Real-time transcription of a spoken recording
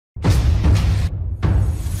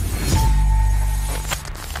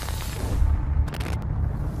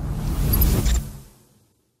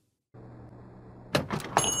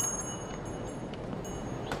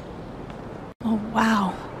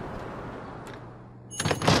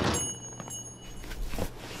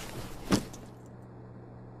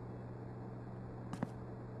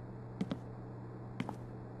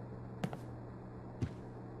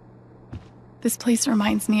This place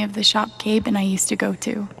reminds me of the shop Gabe and I used to go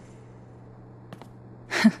to.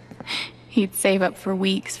 He'd save up for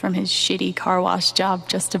weeks from his shitty car wash job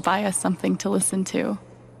just to buy us something to listen to.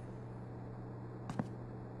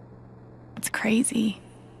 It's crazy.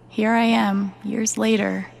 Here I am, years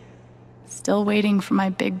later, still waiting for my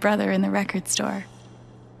big brother in the record store.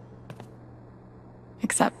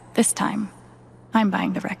 Except this time, I'm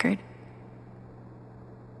buying the record.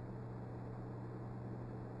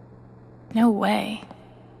 No way.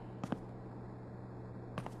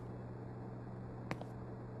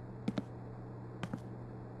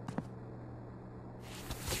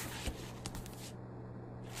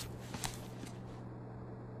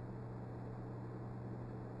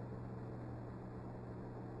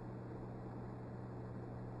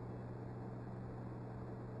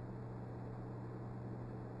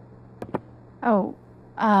 Oh,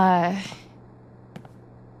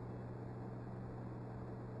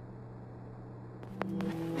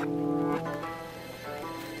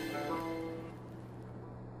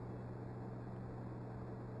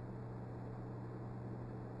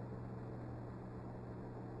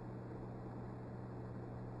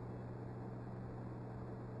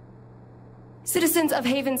 Citizens of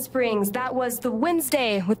Haven Springs, that was the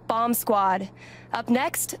Wednesday with Bomb Squad. Up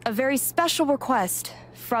next, a very special request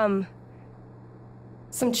from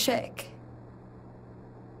some chick.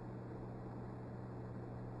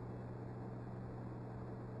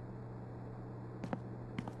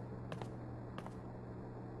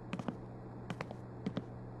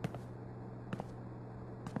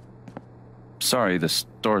 Sorry, the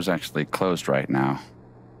store's actually closed right now.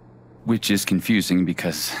 Which is confusing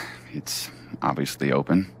because it's obviously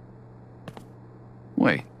open.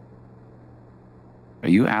 Wait. Are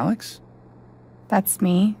you Alex? that's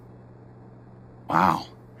me. Wow.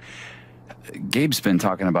 Gabe's been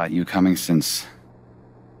talking about you coming since...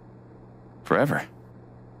 forever.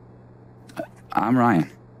 I'm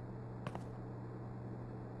Ryan.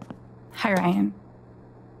 Hi, Ryan.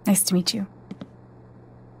 Nice to meet you.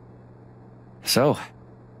 So,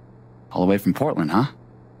 all the way from Portland, huh?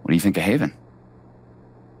 What do you think of Haven?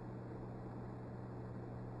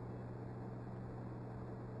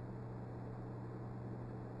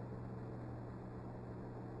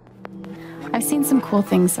 I've seen some cool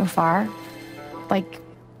things so far. Like,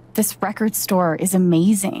 this record store is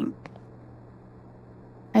amazing.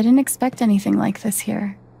 I didn't expect anything like this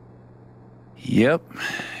here. Yep.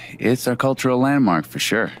 It's a cultural landmark for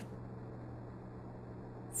sure.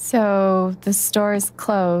 So, the store is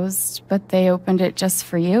closed, but they opened it just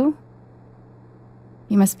for you?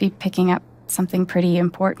 You must be picking up something pretty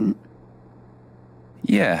important.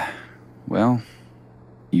 Yeah. Well,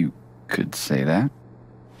 you could say that.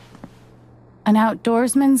 An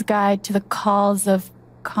outdoorsman's guide to the calls of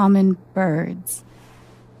common birds.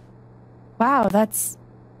 Wow, that's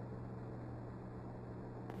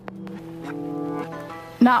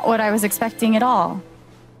not what I was expecting at all.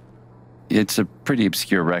 It's a pretty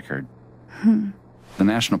obscure record. The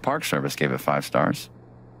National Park Service gave it 5 stars.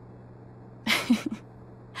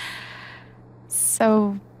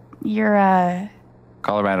 So, you're a...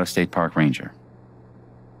 Colorado State Park Ranger.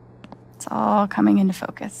 It's all coming into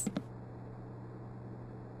focus.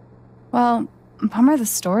 Well, bummer the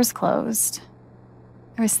store's closed.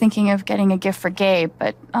 I was thinking of getting a gift for Gabe,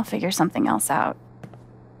 but I'll figure something else out.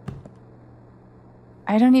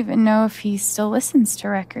 I don't even know if he still listens to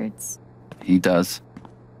records. He does.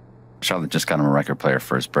 Charlotte just got him a record player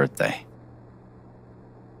for his birthday.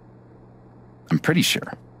 I'm pretty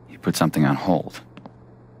sure he put something on hold.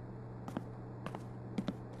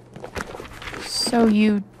 So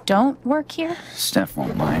you don't work here? Steph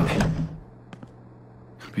won't mind.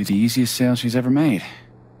 It'll be the easiest sale she's ever made.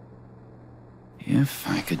 If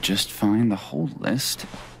I could just find the whole list.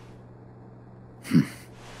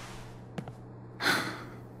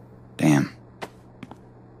 Damn.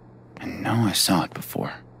 I know I saw it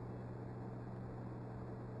before.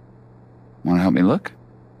 Want to help me look?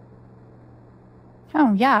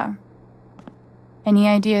 Oh, yeah. Any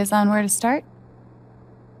ideas on where to start?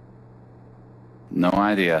 No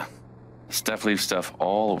idea. Steph leaves stuff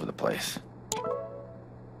all over the place.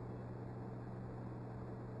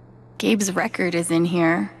 Gabe's record is in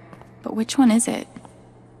here, but which one is it?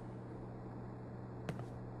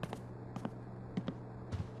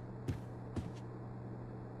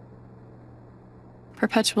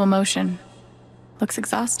 Perpetual motion. Looks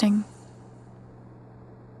exhausting.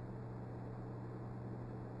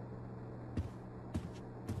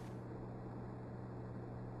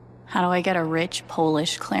 How do I get a rich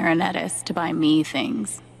Polish clarinetist to buy me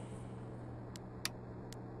things?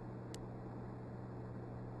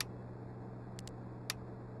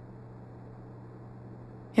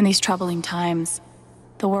 In these troubling times,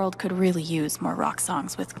 the world could really use more rock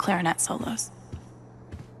songs with clarinet solos.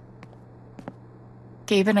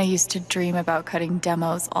 Gabe and I used to dream about cutting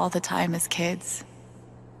demos all the time as kids.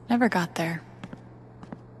 Never got there.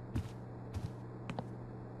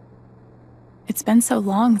 It's been so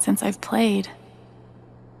long since I've played.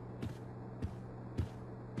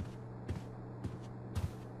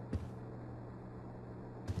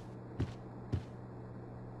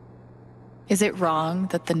 Is it wrong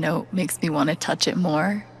that the note makes me want to touch it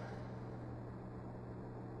more?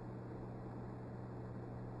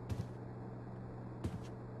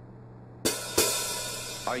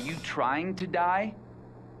 Are you trying to die?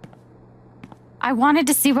 I wanted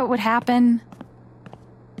to see what would happen.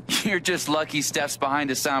 You're just lucky Steph's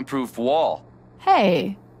behind a soundproof wall.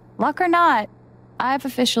 Hey, luck or not, I've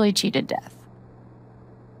officially cheated death.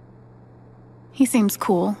 He seems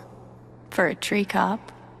cool for a tree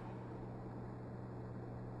cop.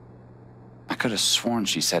 I could have sworn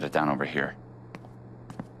she set it down over here.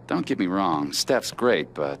 Don't get me wrong, Steph's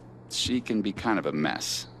great, but she can be kind of a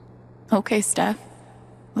mess. Okay, Steph.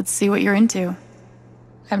 Let's see what you're into.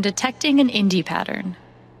 I'm detecting an indie pattern.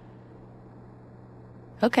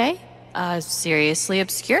 Okay, a seriously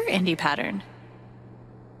obscure indie pattern.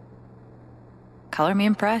 Color me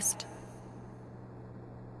impressed.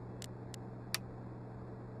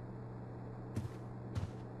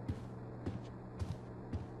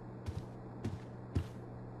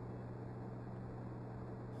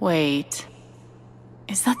 Wait,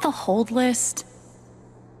 is that the hold list?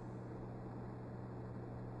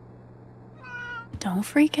 Don't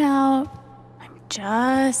freak out. I'm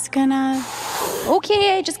just gonna...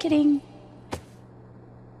 Okay, just kidding.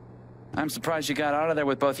 I'm surprised you got out of there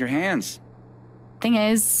with both your hands. Thing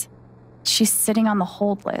is, she's sitting on the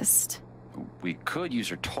hold list. We could use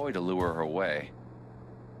her toy to lure her away.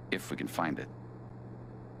 If we can find it.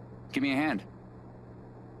 Give me a hand.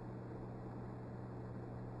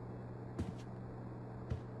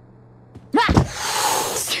 Ah!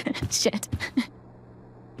 Shit.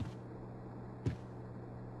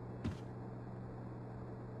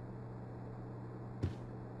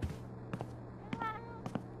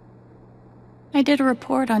 I did a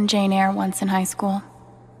report on Jane Eyre once in high school.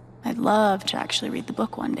 I'd love to actually read the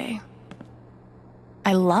book one day.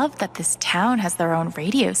 I love that this town has their own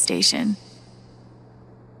radio station.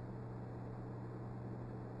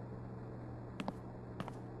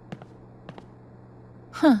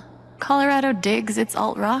 Huh. Colorado digs its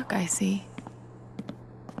alt-rock, I see.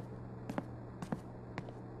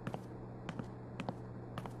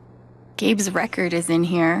 Gabe's record is in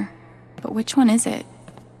here, but which one is it?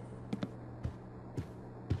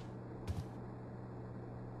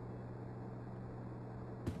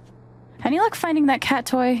 Any luck finding that cat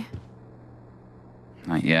toy?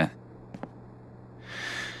 Not yet.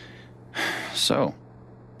 So,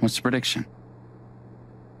 what's the prediction?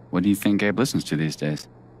 What do you think Gabe listens to these days?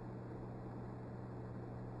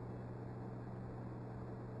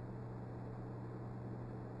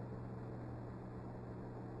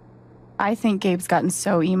 I think Gabe's gotten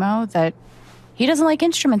so emo that he doesn't like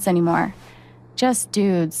instruments anymore. Just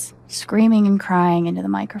dudes screaming and crying into the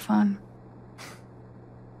microphone.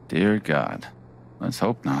 Dear God. Let's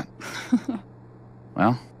hope not.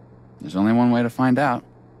 Well, there's only one way to find out.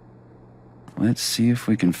 Let's see if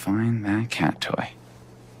we can find that cat toy.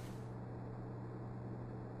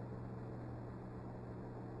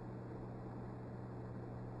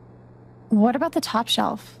 What about the top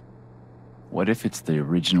shelf? What if it's the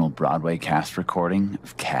original Broadway cast recording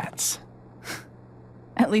of Cats?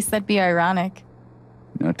 At least that'd be ironic.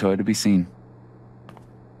 No toy to be seen.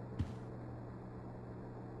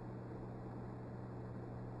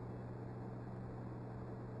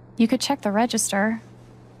 You could check the register.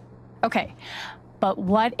 Okay, but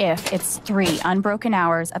what if it's 3 unbroken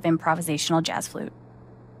hours of improvisational jazz flute?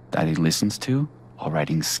 That he listens to while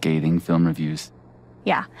writing scathing film reviews.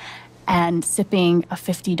 Yeah, and sipping a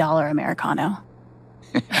 $50 Americano.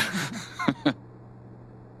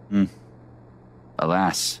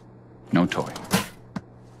 Alas, no toy.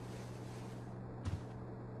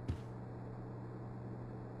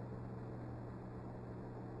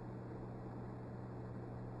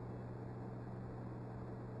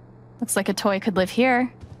 Looks like a toy could live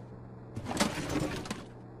here.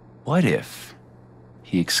 What if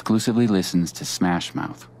he exclusively listens to Smash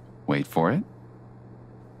Mouth? Wait for it.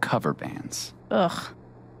 Cover bands. Ugh.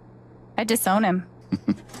 I'd disown him.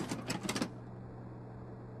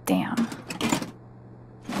 Damn.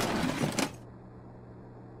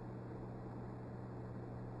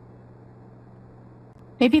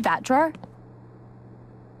 Maybe that drawer?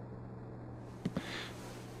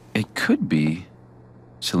 It could be,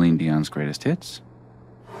 Celine Dion's greatest hits.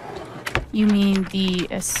 You mean the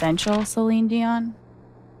essential Celine Dion?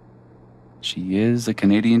 She is a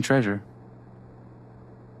Canadian treasure.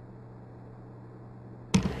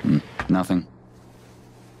 Nothing.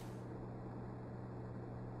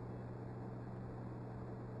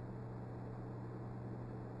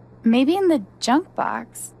 Maybe in the junk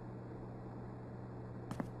box.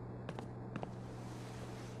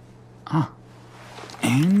 Ah.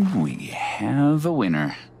 And we have a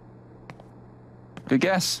winner. Good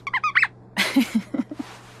guess.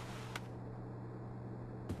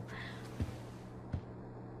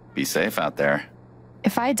 Be safe out there.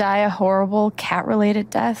 If I die a horrible cat-related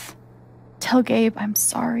death, tell Gabe I'm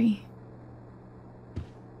sorry.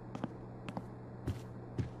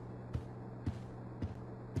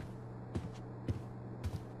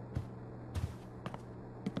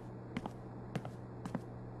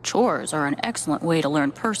 Chores are an excellent way to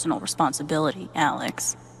learn personal responsibility,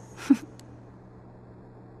 Alex.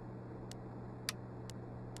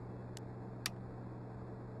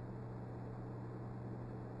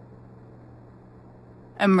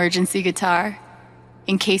 Emergency guitar.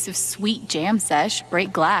 In case of sweet jam sesh,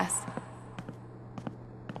 break glass.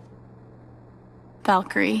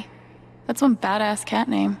 Valkyrie. That's one badass cat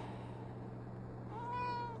name.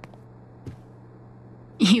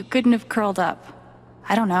 You couldn't have curled up.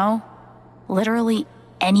 I don't know. Literally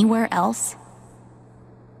anywhere else?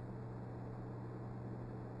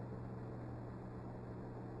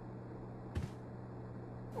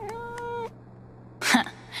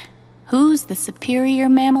 Who's the superior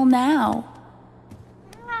mammal now?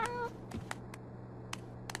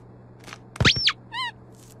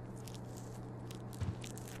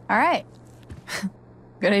 All right.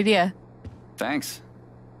 Good idea. Thanks.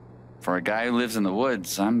 For a guy who lives in the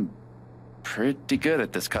woods, I'm pretty good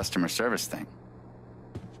at this customer service thing.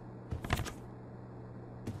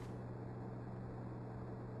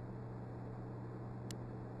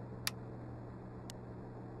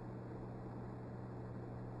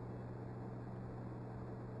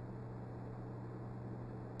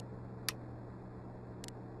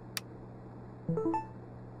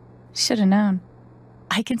 Should have known.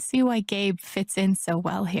 I can see why Gabe fits in so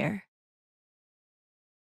well here.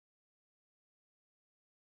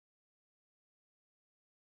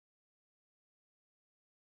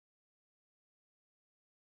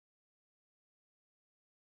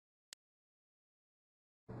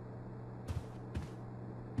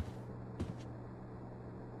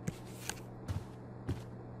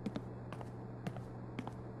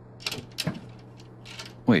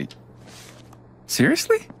 Wait.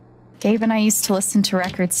 Seriously? Gabe and I used to listen to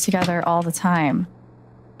records together all the time.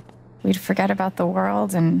 We'd forget about the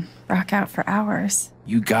world and rock out for hours.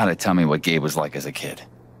 You gotta tell me what Gabe was like as a kid.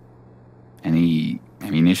 Any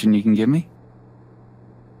ammunition you can give me?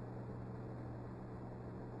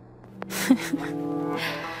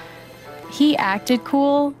 He acted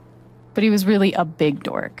cool, but he was really a big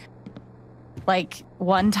dork. Like,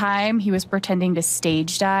 one time he was pretending to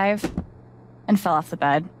stage dive and fell off the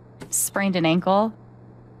bed, sprained an ankle.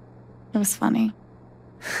 It was funny.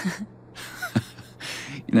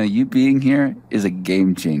 You know, you being here is a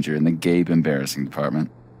game changer in the Gabe embarrassing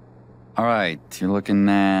department. All right, you're looking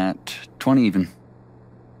at 20 even.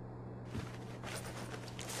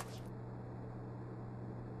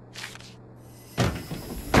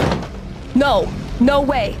 No, no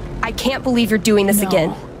way. I can't believe you're doing this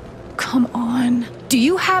again. Come on. Do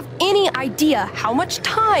you have any idea how much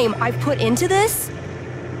time I've put into this?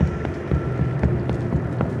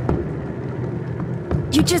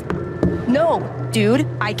 You just... No, dude,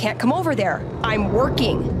 I can't come over there. I'm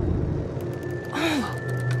working.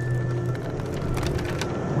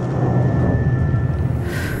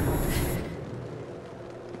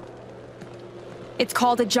 It's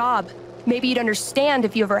called a job. Maybe you'd understand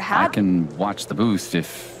if you ever had... I can watch the booth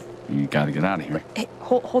if you gotta get out of here. Hey,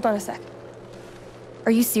 hold on a sec.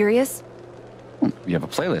 Are you serious? You have a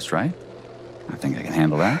playlist, right? I think I can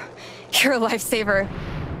handle that. You're a lifesaver.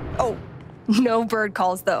 Oh, no bird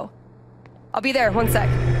calls, though. I'll be there, 1 sec.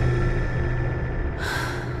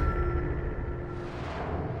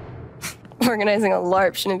 Organizing a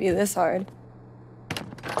LARP shouldn't be this hard.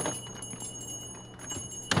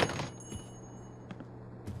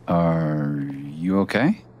 Are you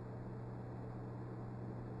okay?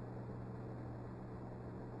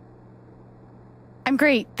 I'm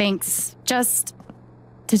great, thanks. Just...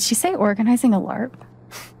 Did she say organizing a LARP?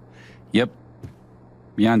 Yep.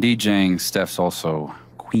 Beyond DJing, Steph's also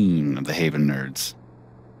queen of the Haven nerds.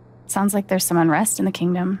 Sounds like there's some unrest in the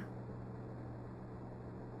kingdom.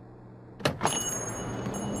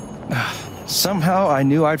 Somehow I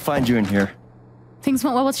knew I'd find you in here. Things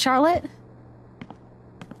went well with Charlotte?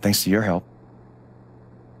 Thanks to your help.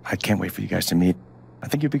 I can't wait for you guys to meet. I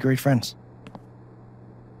think you'd be great friends.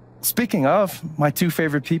 Speaking of, my two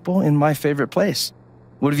favorite people in my favorite place.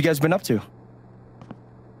 What have you guys been up to?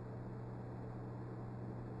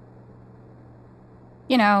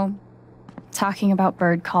 You know, talking about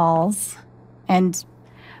bird calls and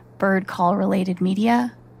bird call related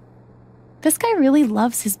media. This guy really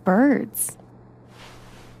loves his birds.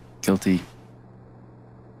 Guilty.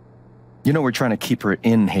 You know we're trying to keep her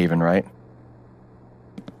in Haven, right?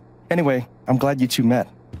 Anyway, I'm glad you two met.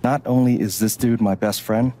 Not only is this dude my best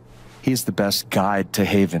friend, he's the best guide to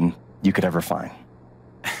Haven you could ever find.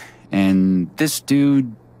 And this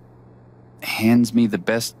dude hands me the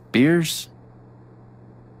best beers?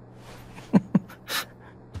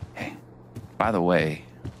 Hey, by the way,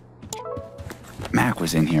 Mac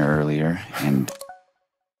was in here earlier, and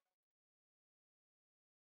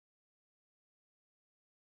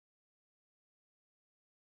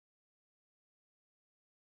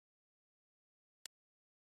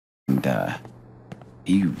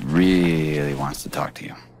he really wants to talk to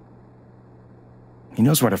you. He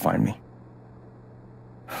knows where to find me.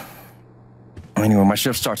 Anyway, my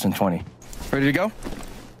shift starts in 20. Ready to go?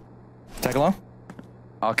 Tag along?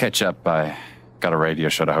 I'll catch up. I got a radio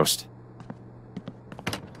show to host.